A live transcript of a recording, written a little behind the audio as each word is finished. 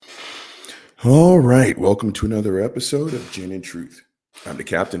All right, welcome to another episode of Gin and Truth. I'm the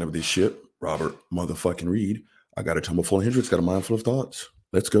captain of this ship, Robert motherfucking Reed. I got a tumble full of hindrance, got a mind full of thoughts.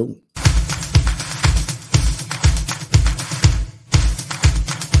 Let's go.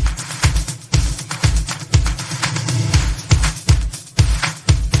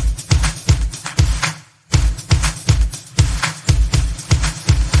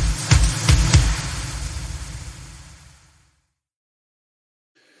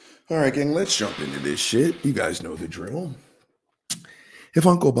 All right, gang, let's jump into this shit. You guys know the drill. If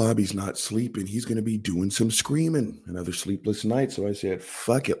Uncle Bobby's not sleeping, he's going to be doing some screaming. Another sleepless night. So I said,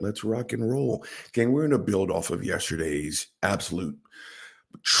 fuck it, let's rock and roll. Gang, we're going to build off of yesterday's absolute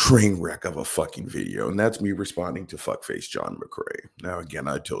train wreck of a fucking video. And that's me responding to fuckface John McCrae. Now, again,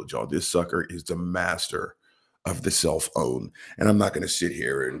 I told y'all this sucker is the master of the self-own. And I'm not going to sit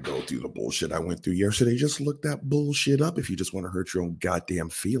here and go through the bullshit I went through yesterday. Just look that bullshit up if you just want to hurt your own goddamn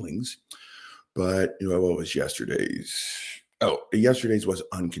feelings. But, what was yesterday's? Oh, yesterday's was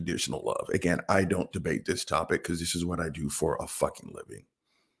unconditional love. Again, I don't debate this topic because this is what I do for a fucking living.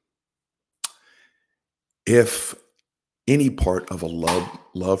 If any part of a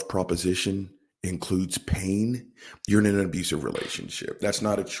love proposition includes pain, you're in an abusive relationship. That's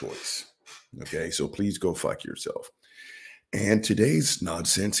not a choice. Okay, so please go fuck yourself. And today's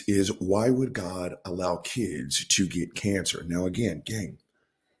nonsense is, why would God allow kids to get cancer? Now, again, gang,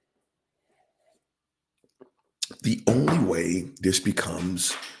 the only way this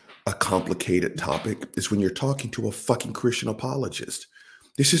becomes a complicated topic is when you're talking to a fucking Christian apologist.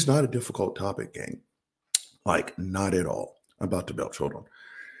 This is not a difficult topic, gang. Like, not at all. I'm about to belch. Hold on.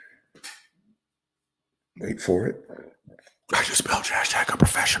 Wait for it. I just belch. Hashtag I'm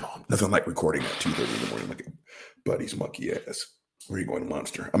professional. Nothing like recording at 2:30 in the morning like a buddy's monkey ass. Where are you going,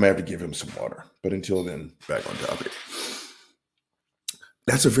 monster? I'm going to have to give him some water. But until then, back on topic.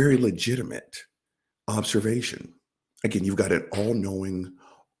 That's a very legitimate observation. Again, you've got an all-knowing,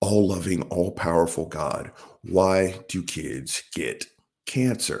 all-loving, all-powerful God. Why do kids get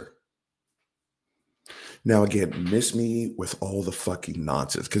cancer? Now, again, miss me with all the fucking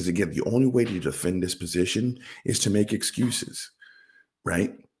nonsense. Because, again, the only way to defend this position is to make excuses,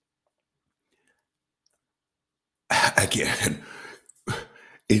 right? Again,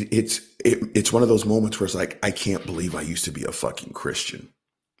 it's one of those moments where it's like, I can't believe I used to be a fucking Christian,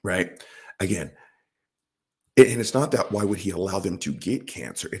 right? Again, and it's not that why would he allow them to get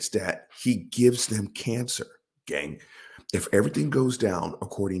cancer? It's that he gives them cancer, gang. If everything goes down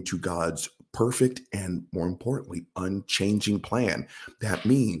according to God's perfect and, more importantly, unchanging plan, that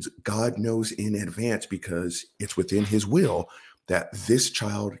means God knows in advance, because it's within his will, that this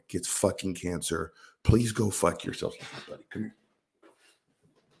child gets fucking cancer. Please go fuck yourself, buddy. Come here.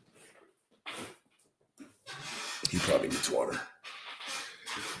 He probably needs water.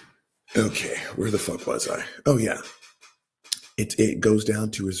 Okay, where the fuck was I? Oh, yeah. It goes down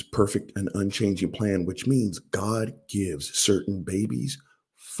to his perfect and unchanging plan, which means God gives certain babies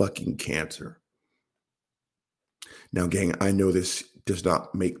fucking cancer. Now, gang, I know this does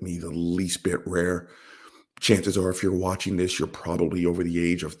not make me the least bit rare. Chances are, if you're watching this, you're probably over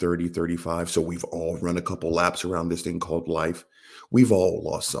the age of 30, 35. So we've all run a couple laps around this thing called life. We've all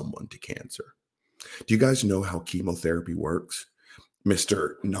lost someone to cancer. Do you guys know how chemotherapy works?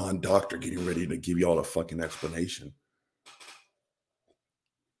 Mr. Non-doctor getting ready to give y'all a fucking explanation.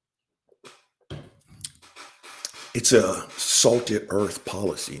 It's a salted earth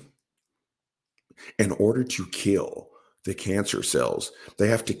policy. In order to kill the cancer cells, they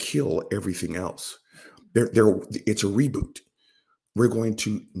have to kill everything else. It's a reboot. We're going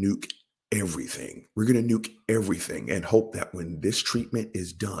to nuke everything. We're going to nuke everything and hope that when this treatment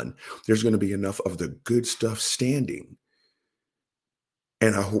is done, there's going to be enough of the good stuff standing.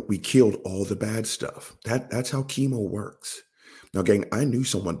 And I hope we killed all the bad stuff. That's how chemo works. Now, gang, I knew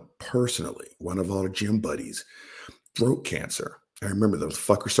someone personally, one of our gym buddies, throat cancer. I remember the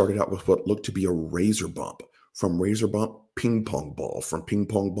fucker started out with what looked to be a razor bump. From razor bump, ping pong ball. From ping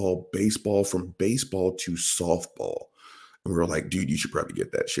pong ball, baseball. From baseball to softball. And we were like, dude, you should probably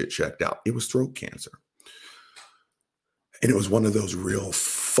get that shit checked out. It was throat cancer. And it was one of those real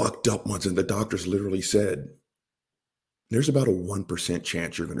fucked up ones. And the doctors literally said, there's about a 1%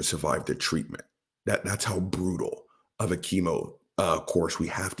 chance you're going to survive the treatment. That's how brutal of a chemo course we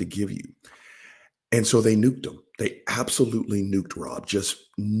have to give you. And so they nuked him. They absolutely nuked Rob, just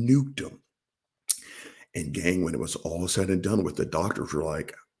nuked him. And gang, when it was all said and done with, the doctors were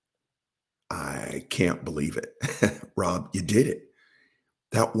like, I can't believe it. Rob, you did it.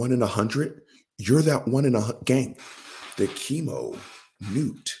 That 1 in 100, you're that 1 in 100. Gang, the chemo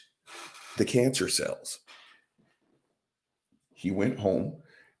nuked the cancer cells. He went home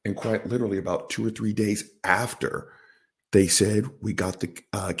And quite literally, about 2 or 3 days after they said we got the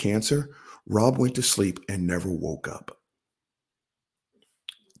cancer, Rob went to sleep and never woke up.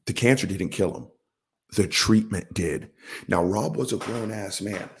 The cancer didn't kill him. The treatment did. Now, Rob was a grown ass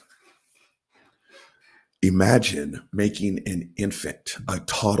man. Imagine making an infant, a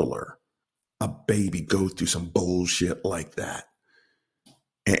toddler, a baby go through some bullshit like that.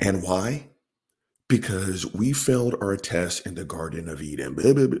 And why? Because we failed our test in the Garden of Eden.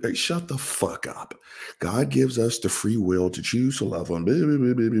 Shut the fuck up. God gives us the free will to choose to love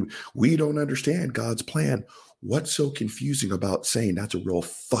him. We don't understand God's plan. What's so confusing about saying that's a real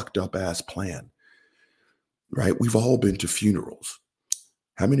fucked up ass plan? Right? We've all been to funerals.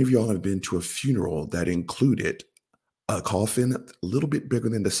 How many of y'all have been to a funeral that included a coffin a little bit bigger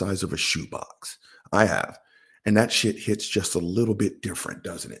than the size of a shoebox? I have. And that shit hits just a little bit different,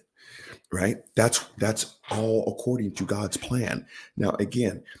 doesn't it? Right? That's all according to God's plan. Now,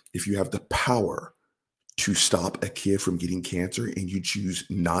 again, if you have the power to stop a kid from getting cancer and you choose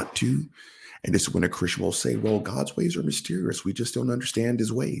not to, and this is when a Christian will say, well, God's ways are mysterious. We just don't understand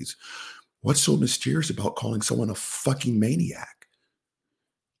his ways. What's so mysterious about calling someone a fucking maniac?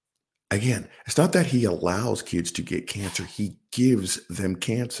 Again, it's not that he allows kids to get cancer. He gives them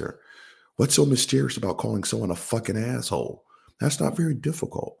cancer. What's so mysterious about calling someone a fucking asshole? That's not very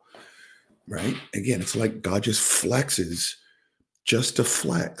difficult, right? Again, it's like God just flexes just to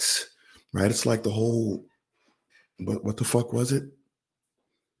flex, right? It's like the whole, what the fuck was it?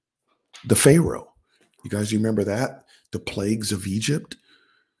 The Pharaoh. You guys remember that? The plagues of Egypt?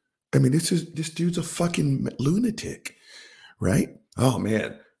 I mean, this dude's a fucking lunatic, right? Oh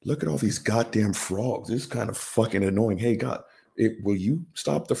man, look at all these goddamn frogs. This is kind of fucking annoying. Hey God, will you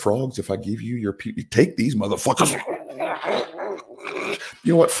stop the frogs if I give you your people? Take these motherfuckers.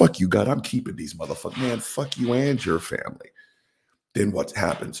 You know what? Fuck you, God. I'm keeping these motherfuckers. Man, fuck you and your family. Then what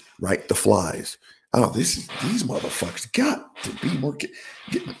happens, right? The flies. Oh, these motherfuckers got to be more.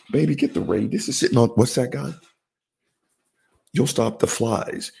 Baby, get the raid. This is sitting on, what's that, God? You'll stop the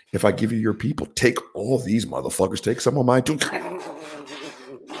flies if I give you your people. Take all these motherfuckers. Take some of mine too.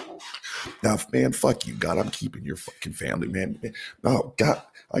 Now, man, fuck you, God. I'm keeping your fucking family, man. Oh, God,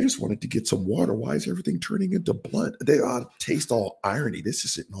 I just wanted to get some water. Why is everything turning into blood? They taste all irony. This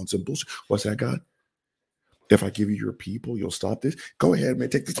is sitting on some bullshit. What's that, God? If I give you your people, you'll stop this? Go ahead, man.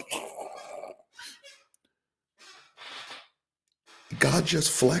 Take this. God just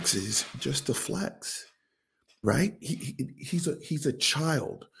flexes just to flex, right? He's a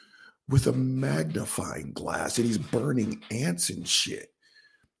child with a magnifying glass and he's burning ants and shit,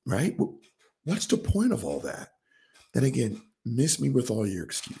 right? What's the point of all that? And again, miss me with all your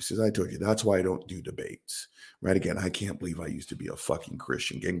excuses. I told you that's why I don't do debates, right? Again, I can't believe I used to be a fucking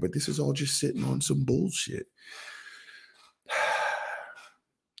Christian gang, but this is all just sitting on some bullshit.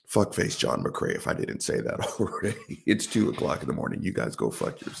 Fuckface John McCrae, if I didn't say that already. It's 2:00 in the morning. You guys go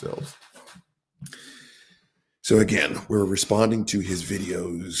fuck yourselves. So again, we're responding to his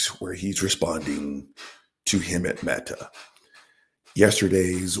videos where he's responding to him at Meta.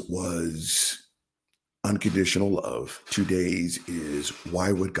 Yesterday's was unconditional love. Today's is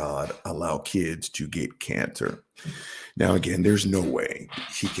why would God allow kids to get cancer? Now, again, there's no way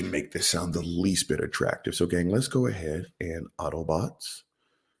he can make this sound the least bit attractive. So, gang, let's go ahead and Autobots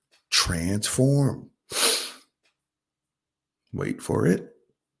transform. Wait for it.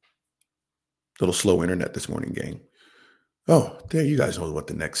 Little slow internet this morning, gang. Oh, there, you guys know what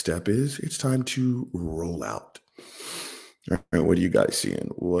the next step is. It's time to roll out. All right, what are you guys seeing?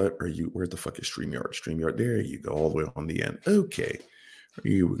 Where the fuck is StreamYard? StreamYard, there you go, all the way on the end. Okay.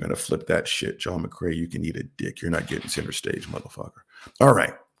 You were going to flip that shit. John McCrae, you can eat a dick. You're not getting center stage, motherfucker. All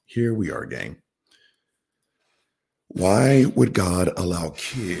right, here we are, gang. Why would God allow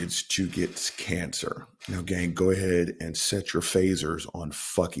kids to get cancer? Now, gang, go ahead and set your phasers on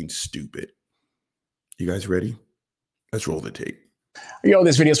fucking stupid. You guys ready? Let's roll the tape. Yo,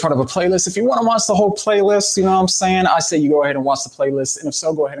 this video is part of a playlist. If you want to watch the whole playlist, you know what I'm saying? I say you go ahead and watch the playlist. And if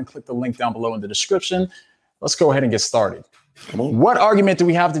so, go ahead and click the link down below in the description. Let's go ahead and get started. Come on. What argument do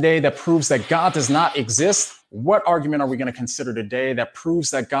we have today that proves that God does not exist? What argument are we going to consider today that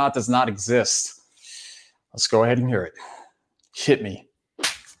proves that God does not exist? Let's go ahead and hear it. Hit me.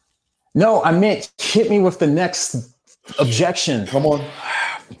 No, I meant hit me with the next objection. Come on.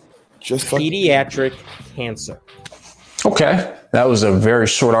 Just pediatric cancer. Okay, that was a very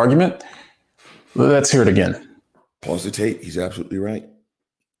short argument. Let's hear it again. Pause the tape. He's absolutely right.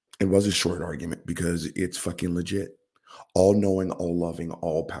 It was a short argument because it's fucking legit. All knowing, all loving,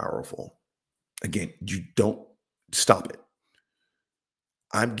 all powerful. Again, you don't stop it.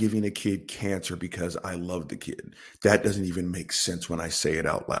 I'm giving a kid cancer because I love the kid. That doesn't even make sense when I say it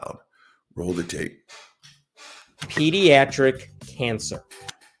out loud. Roll the tape. Pediatric cancer.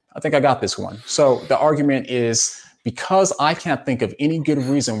 I think I got this one. So the argument is because I can't think of any good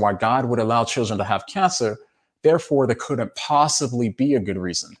reason why God would allow children to have cancer, therefore there couldn't possibly be a good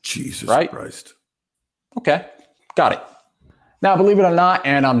reason. Jesus right? Christ. Okay, got it. Now, believe it or not,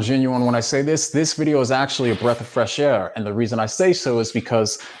 and I'm genuine when I say this video is actually a breath of fresh air. And the reason I say so is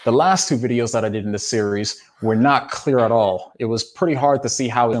because the last two videos that I did in this series were not clear at all. It was pretty hard to see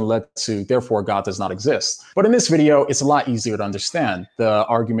how it led to, therefore, God does not exist. But in this video, it's a lot easier to understand. The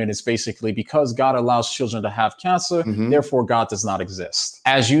argument is basically because God allows children to have cancer, therefore, God does not exist.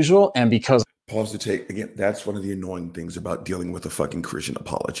 As usual, and because Pause the tape. Again, that's one of the annoying things about dealing with a fucking Christian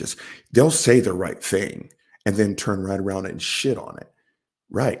apologist. They'll say the right thing and then turn right around and shit on it.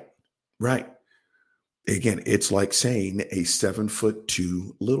 Right. Again, it's like saying a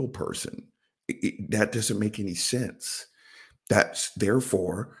 7'2" little person. That doesn't make any sense. That's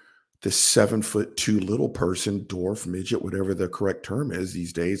therefore the 7'2" little person, dwarf, midget, whatever the correct term is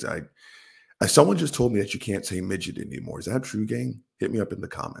these days. Someone just told me that you can't say midget anymore. Is that true, gang? Hit me up in the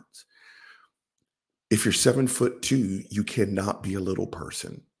comments. If you're 7'2", you cannot be a little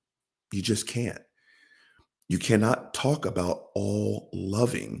person. You just can't. You cannot talk about all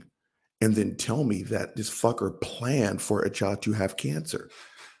loving and then tell me that this fucker planned for a child to have cancer.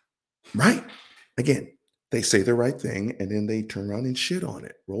 Right? Again, they say the right thing and then they turn around and shit on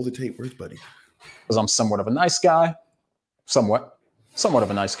it. Roll the tape. Where's Buddy? because I'm somewhat of a nice guy, somewhat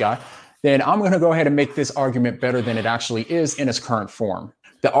of a nice guy, then I'm going to go ahead and make this argument better than it actually is in its current form.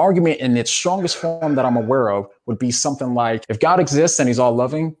 The argument in its strongest form that I'm aware of would be something like, if God exists and he's all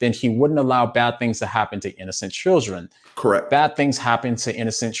loving, then he wouldn't allow bad things to happen to innocent children. Correct. Bad things happen to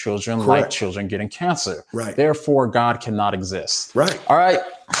innocent children, Correct. like children getting cancer. Right. Therefore, God cannot exist. Right. All right.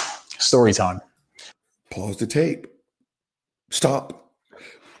 Story time. Pause the tape. Stop.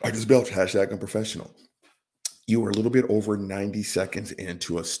 I just belched. #unprofessional. You were a little bit over 90 seconds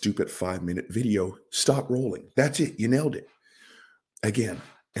into a stupid 5-minute video. Stop rolling. That's it. You nailed it. Again,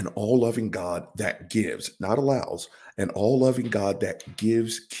 an all-loving God that gives, not allows, an all-loving God that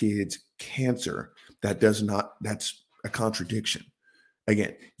gives kids cancer, that's a contradiction.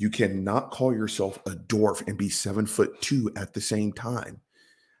 Again, you cannot call yourself a dwarf and be 7'2" at the same time.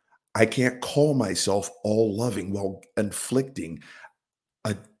 I can't call myself all-loving while inflicting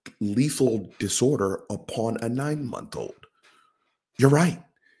a lethal disorder upon a 9-month-old. You're right.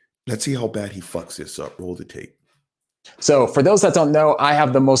 Let's see how bad he fucks this up. Roll the tape. So for those that don't know, I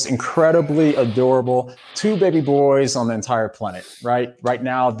have the most incredibly adorable 2 baby boys on the entire planet, right? Right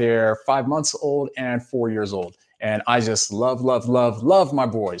now, they're 5 months old and 4 years old. And I just love my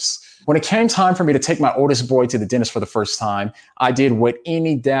boys. When it came time for me to take my oldest boy to the dentist for the first time, I did what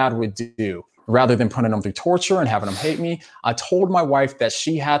any dad would do. Rather than putting him through torture and having him hate me, I told my wife that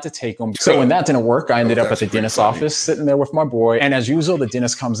she had to take him. So when that didn't work, I ended up at the dentist's office, sitting there with my boy. And as usual, the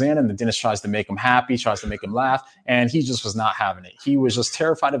dentist comes in and the dentist tries to make him happy, tries to make him laugh. And he just was not having it. He was just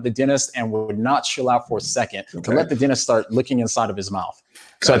terrified of the dentist and would not chill out for a second to let the dentist start looking inside of his mouth.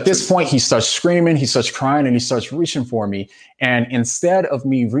 So at this point, he starts screaming, he starts crying, and he starts reaching for me. And instead of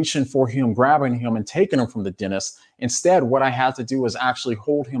me reaching for him, grabbing him and taking him from the dentist, instead, what I had to do was actually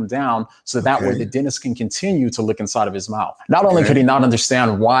hold him down so that way the dentist can continue to look inside of his mouth. Not only could he not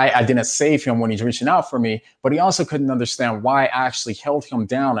understand why I didn't save him when he's reaching out for me, but he also couldn't understand why I actually held him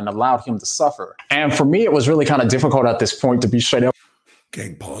down and allowed him to suffer. And for me, it was really kind of difficult at this point to be straight up.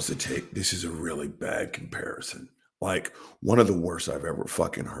 Gang, pause the tape. This is a really bad comparison. Like one of the worst I've ever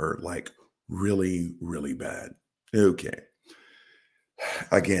fucking heard. Like really, really bad. Okay.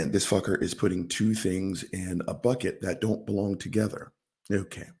 Again, this fucker is putting 2 things in a bucket that don't belong together.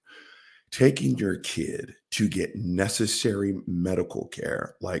 Okay. Taking your kid to get necessary medical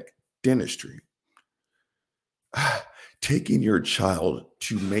care like dentistry. Taking your child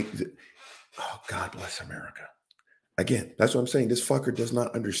to make oh, God bless America. Again, that's what I'm saying. This fucker does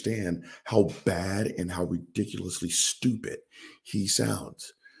not understand how bad and how ridiculously stupid he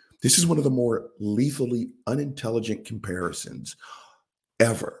sounds. This is one of the more lethally unintelligent comparisons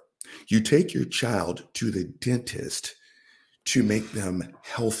ever. You take your child to the dentist to make them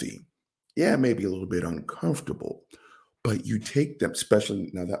healthy. Yeah, maybe a little bit uncomfortable, but you take them, especially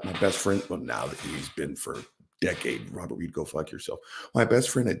now that my best friend, well, now that he's been for a decade, Robert Reed, go fuck yourself. My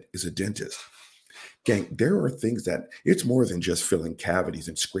best friend is a dentist. Gang, there are things that it's more than just filling cavities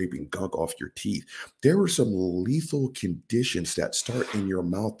and scraping gunk off your teeth. There are some lethal conditions that start in your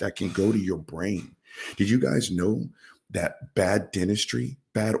mouth that can go to your brain. Did you guys know that bad dentistry,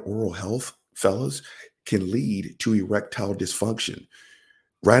 bad oral health, fellas, can lead to erectile dysfunction?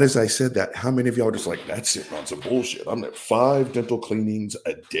 Right as I said that, how many of y'all just like, that's sitting on some bullshit? I'm at 5 dental cleanings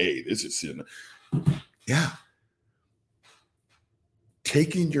a day. This is sitting. Yeah.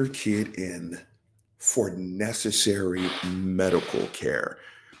 Taking your kid in for necessary medical care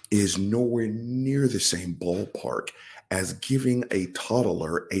is nowhere near the same ballpark as giving a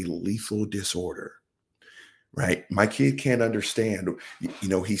toddler a lethal disorder, right? My kid can't understand,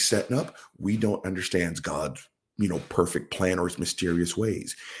 he's setting up. We don't understand God's, perfect plan or his mysterious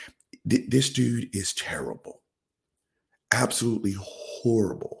ways. This dude is terrible, absolutely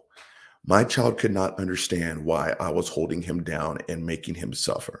horrible. My child could not understand why I was holding him down and making him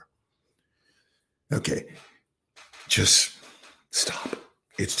suffer. Okay, just stop.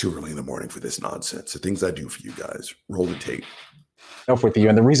 It's too early in the morning for this nonsense. The things I do for you guys, roll the tape. With you.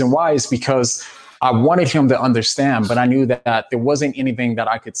 And the reason why is because I wanted him to understand, but I knew that there wasn't anything that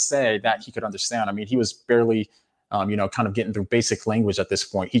I could say that he could understand. I mean, he was barely, kind of getting through basic language at this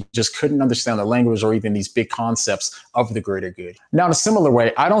point. He just couldn't understand the language or even these big concepts of the greater good. Now, in a similar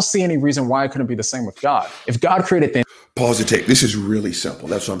way, I don't see any reason why it couldn't be the same with God. If God created things. Pause the tape. This is really simple.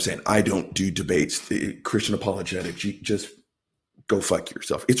 That's what I'm saying. I don't do debates. Christian apologetics. You just go fuck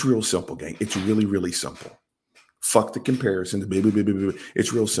yourself. It's real simple, gang. It's really, really simple. Fuck the comparison.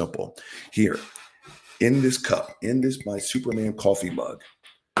 It's real simple. Here, in this cup, my Superman coffee mug,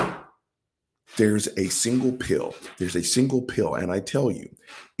 there's a single pill. And I tell you,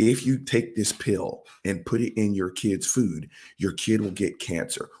 if you take this pill and put it in your kid's food, your kid will get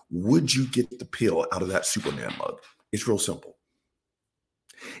cancer. Would you get the pill out of that Superman mug? It's real simple.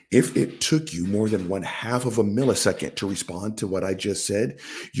 If it took you more than 1/2 of a millisecond to respond to what I just said,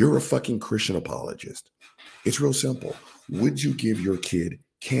 you're a fucking Christian apologist. It's real simple. Would you give your kid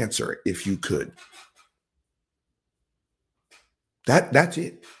cancer if you could? That's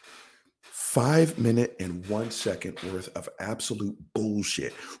it. 5 minute and 1 second worth of absolute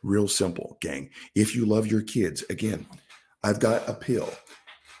bullshit. Real simple, gang. If you love your kids, again, I've got a pill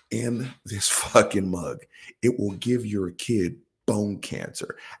in this fucking mug. It will give your kid bone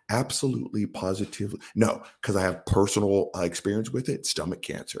cancer. Absolutely, positively. No, because I have personal experience with it. Stomach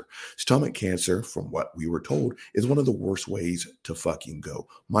cancer. Stomach cancer, from what we were told, is one of the worst ways to fucking go.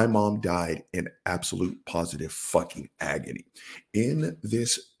 My mom died in absolute positive fucking agony. In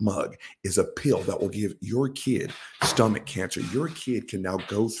this mug is a pill that will give your kid stomach cancer. Your kid can now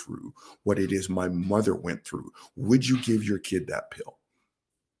go through what it is my mother went through. Would you give your kid that pill?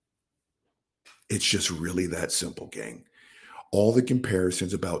 It's just really that simple, gang. All the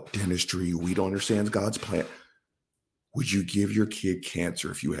comparisons about dentistry, we don't understand God's plan. Would you give your kid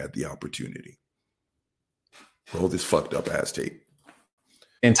cancer if you had the opportunity? Roll this fucked up ass tape.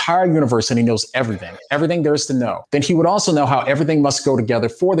 Entire universe, and he knows everything there is to know. Then he would also know how everything must go together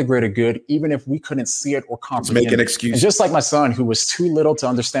for the greater good, even if we couldn't see it or comprehend it. He's making excuses. And just like my son, who was too little to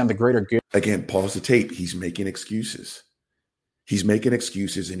understand the greater good. Again, pause the tape. He's making excuses. He's making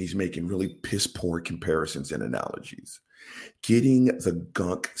excuses, and he's making really piss poor comparisons and analogies. Getting the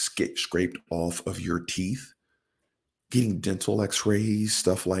gunk scraped off of your teeth, getting dental x-rays,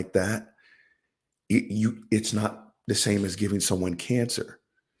 stuff like that, it's not the same as giving someone cancer.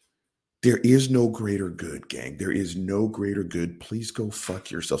 There is no greater good, gang. There is no greater good. Please go fuck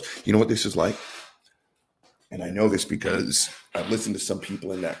yourselves. You know what this is like? And I know this because I've listened to some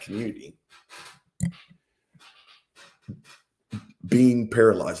people in that community. Being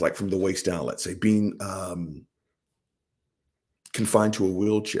paralyzed, like from the waist down, let's say, being confined to a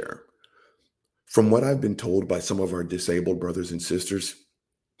wheelchair. From what I've been told by some of our disabled brothers and sisters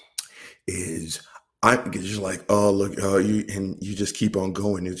is I'm just like, oh, look, you just keep on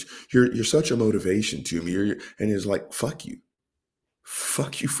going. You're such a motivation to me. And it's like, fuck you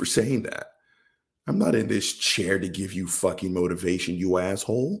for saying that. I'm not in this chair to give you fucking motivation, you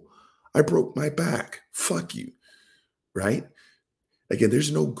asshole. I broke my back. Fuck you. Right? Again,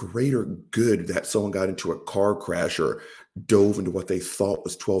 there's no greater good that someone got into a car crash or dove into what they thought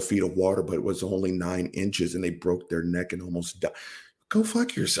was 12 feet of water, but it was only 9 inches and they broke their neck and almost died. Go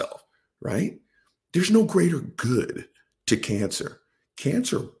fuck yourself, right? There's no greater good to cancer.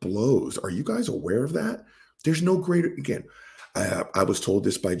 Cancer blows. Are you guys aware of that? There's no greater, again, I was told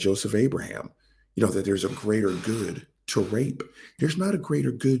this by Joseph Abraham, that there's a greater good to rape. There's not a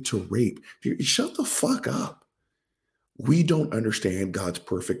greater good to rape. Shut the fuck up. We don't understand God's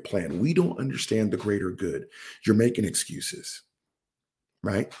perfect plan. We don't understand the greater good. You're making excuses,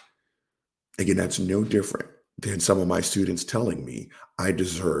 right? Again, that's no different than some of my students telling me I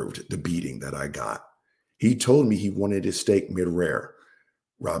deserved the beating that I got. He told me he wanted his steak mid-rare.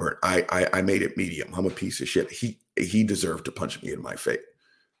 Robert, I made it medium. I'm a piece of shit. He deserved to punch me in my face.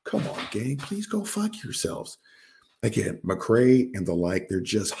 Come on, gang, please go fuck yourselves. Again, McRae and the like, they're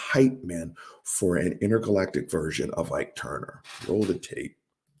just hype men for an intergalactic version of Ike Turner. Roll the tape.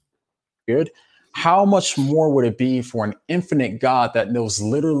 Good. How much more would it be for an infinite God that knows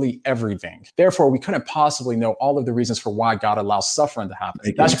literally everything? Therefore, we couldn't possibly know all of the reasons for why God allows suffering to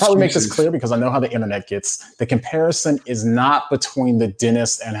happen. That should probably make this clear because I know how the internet gets. The comparison is not between the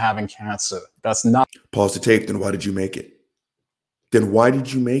dentist and having cancer. That's not. Pause the tape. Then why did you make it? Then why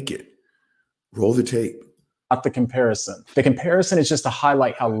did you make it? Roll the tape. Not the comparison. The comparison is just to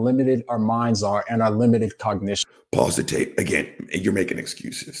highlight how limited our minds are and our limited cognition. Pause the tape. Again, you're making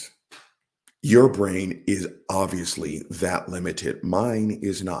excuses. Your brain is obviously that limited. Mine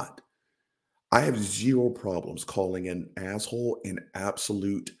is not. I have zero problems calling an asshole an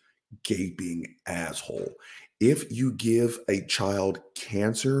absolute gaping asshole. If you give a child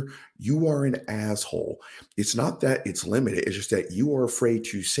cancer, you are an asshole. It's not that it's limited. It's just that you are afraid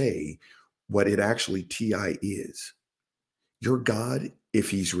to say what it actually TI is. Your God, if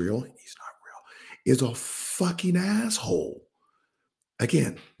he's real, he's not real, is a fucking asshole.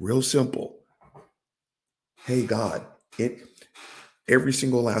 Again, real simple. Hey, God, every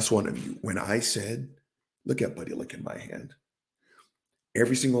single last one of you, when I said, look at buddy, look in my hand.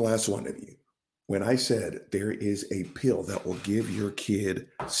 Every single last one of you, when I said there is a pill that will give your kid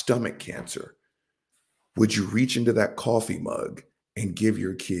stomach cancer, would you reach into that coffee mug and give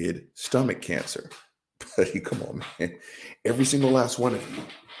your kid stomach cancer? Buddy, come on, man. Every single last one of you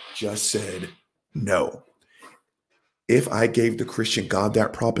just said no. If I gave the Christian God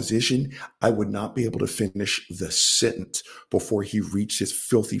that proposition, I would not be able to finish the sentence before he reached his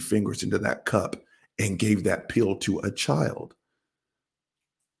filthy fingers into that cup and gave that pill to a child.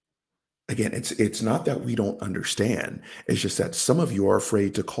 Again, it's not that we don't understand. It's just that some of you are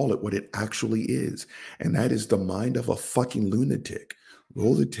afraid to call it what it actually is. And that is the mind of a fucking lunatic.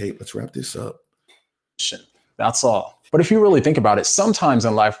 Roll the tape. Let's wrap this up. That's all. But if you really think about it, sometimes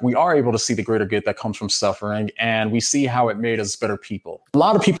in life, we are able to see the greater good that comes from suffering, and we see how it made us better people. A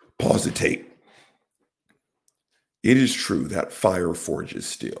lot of people. Pause the tape. It is true that fire forges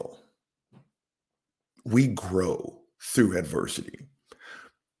steel. We grow through adversity.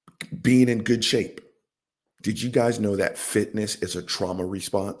 Being in good shape. Did you guys know that fitness is a trauma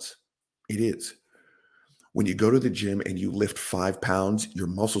response? It is. When you go to the gym and you lift 5 pounds, your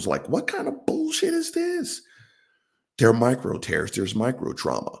muscles are like, what kind of bullshit is this? There are micro tears. There's micro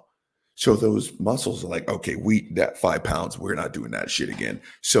trauma. So those muscles are like, okay, that 5 pounds, we're not doing that shit again.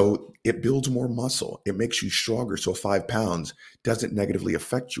 So it builds more muscle. It makes you stronger. So 5 pounds doesn't negatively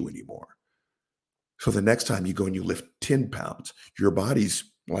affect you anymore. So the next time you go and you lift 10 pounds, your body's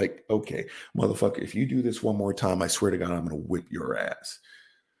like, okay, motherfucker, if you do this one more time, I swear to God, I'm going to whip your ass.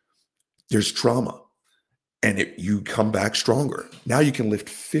 There's trauma. And you come back stronger. Now you can lift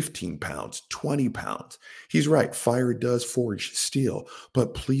 15 pounds, 20 pounds. He's right. Fire does forge steel,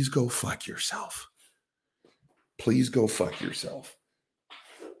 but please go fuck yourself. Please go fuck yourself.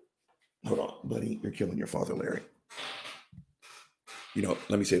 Hold on, buddy. You're killing your father, Larry.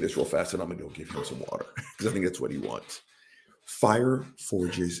 Let me say this real fast and I'm going to go give him some water because I think that's what he wants. Fire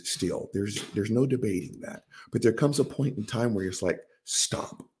forges steel. There's no debating that. But there comes a point in time where it's like,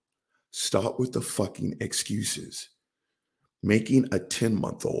 stop. Stop with the fucking excuses. Making a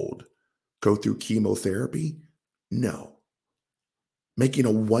 10-month-old go through chemotherapy? No. Making a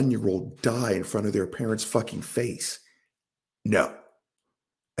 1-year-old die in front of their parents' fucking face? No.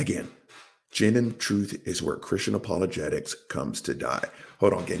 Again, gin and truth is where Christian apologetics comes to die.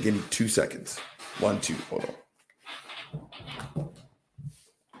 Hold on, gang. Give me 2 seconds. 1, 2. Hold on.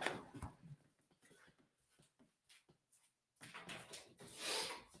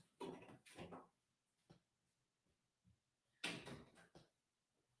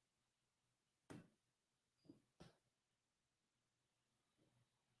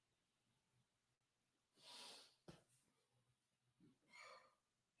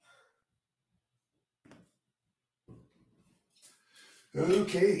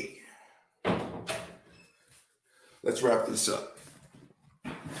 Okay. Let's wrap this up.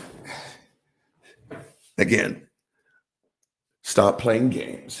 Again, stop playing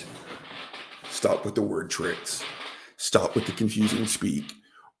games. Stop with the word tricks. Stop with the confusing speak.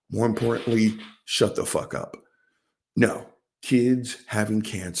 More importantly, shut the fuck up. No, kids having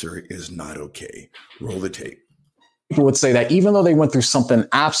cancer is not okay. Roll the tape. People would say that even though they went through something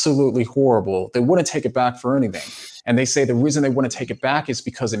absolutely horrible, they wouldn't take it back for anything. And they say the reason they wouldn't take it back is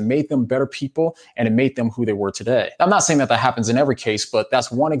because it made them better people and it made them who they were today. I'm not saying that happens in every case, but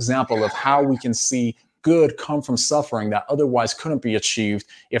that's one example of how we can see good come from suffering that otherwise couldn't be achieved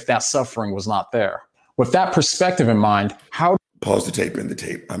if that suffering was not there. With that perspective in mind, how... Pause the tape in the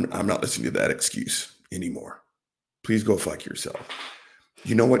tape. I'm not listening to that excuse anymore. Please go fuck yourself.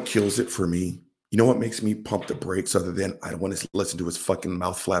 You know what kills it for me? You know what makes me pump the brakes other than I don't want to listen to his fucking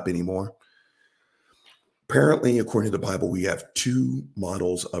mouth flap anymore? Apparently, according to the Bible, we have two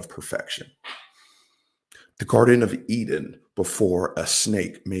models of perfection. The Garden of Eden, before a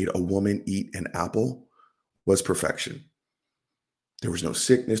snake made a woman eat an apple, was perfection. There was no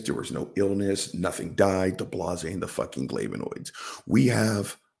sickness, there was no illness, nothing died, the blase and the fucking flavonoids. We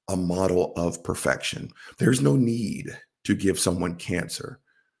have a model of perfection. There's no need to give someone cancer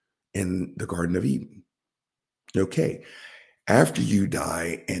in the Garden of Eden. Okay. After you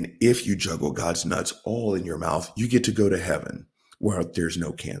die, and if you juggle God's nuts all in your mouth, you get to go to heaven where there's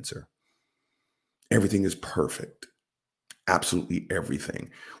no cancer. Everything is perfect. Absolutely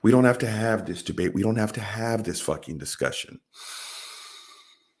everything. We don't have to have this debate. We don't have to have this fucking discussion.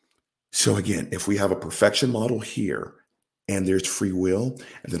 So again, if we have a perfection model here and there's free will,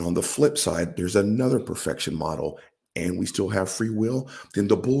 and then on the flip side, there's another perfection model and we still have free will, then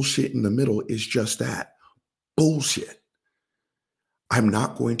the bullshit in the middle is just that. Bullshit. I'm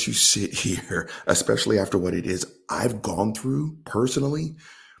not going to sit here, especially after what it is I've gone through personally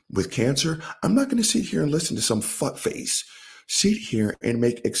with cancer. I'm not going to sit here and listen to some fuckface sit here and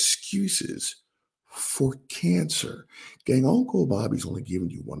make excuses for cancer. Gang, Uncle Bobby's only giving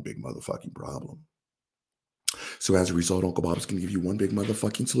you one big motherfucking problem. So as a result, Uncle Bob's going to give you one big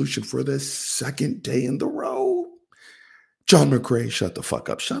motherfucking solution for the second day in the row. John McCrae, shut the fuck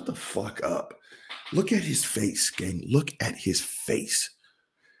up. Shut the fuck up. Look at his face, gang. Look at his face.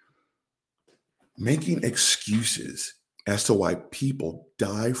 Making excuses as to why people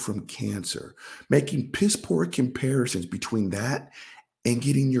die from cancer, making piss poor comparisons between that and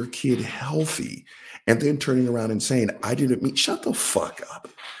getting your kid healthy, and then turning around and saying, I didn't mean, shut the fuck up.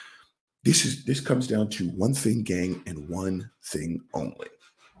 This comes down to one thing, gang, and one thing only.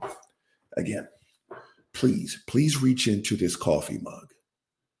 Again, please reach into this coffee mug.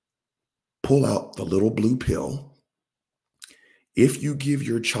 Pull out the little blue pill. If you give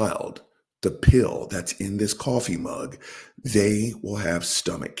your child the pill that's in this coffee mug, they will have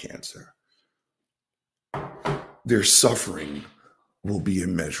stomach cancer. Their suffering will be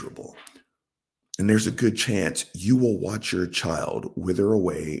immeasurable. And there's a good chance you will watch your child wither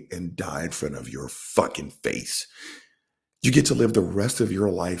away and die in front of your fucking face. You get to live the rest of your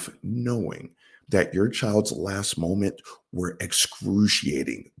life knowing that your child's last moment were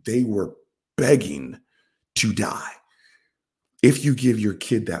excruciating. They were begging to die. If you give your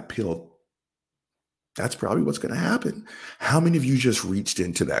kid that pill, that's probably what's going to happen. How many of you just reached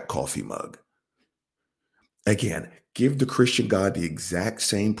into that coffee mug? Again, give the Christian God the exact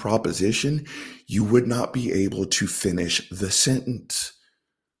same proposition, you would not be able to finish the sentence.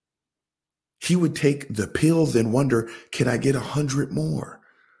 He would take the pill, then wonder, can I get 100 more?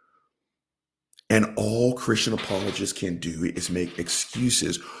 And all Christian apologists can do is make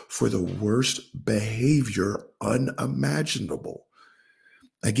excuses for the worst behavior unimaginable.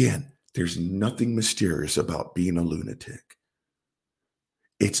 Again, there's nothing mysterious about being a lunatic.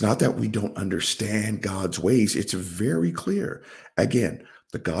 It's not that we don't understand God's ways. It's very clear. Again,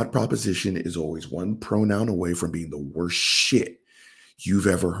 the God proposition is always one pronoun away from being the worst shit you've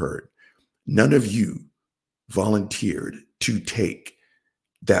ever heard. None of you volunteered to take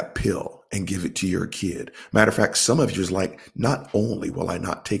that pill and give it to your kid. Matter of fact, some of you is like, not only will I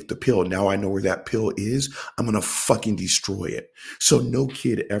not take the pill, now I know where that pill is, I'm going to fucking destroy it. So no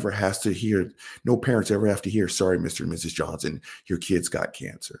kid ever has to hear, no parents ever have to hear, sorry, Mr. and Mrs. Johnson, your kid's got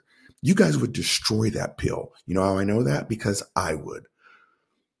cancer. You guys would destroy that pill. You know how I know that? Because I would.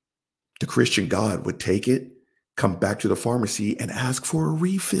 The Christian God would take it, come back to the pharmacy and ask for a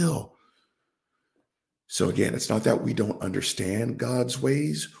refill. So again, it's not that we don't understand God's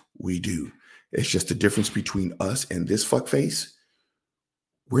ways. We do. It's just the difference between us and this fuckface.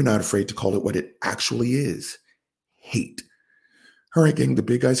 We're not afraid to call it what it actually is. Hate. All right, gang, the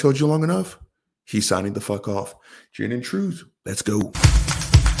big guy's held you long enough. He's signing the fuck off. Gin and Truth. Let's go.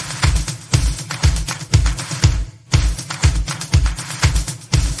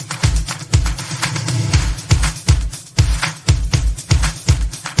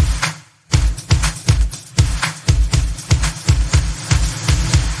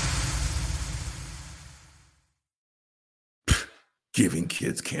 Giving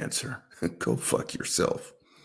kids cancer. Go fuck yourself.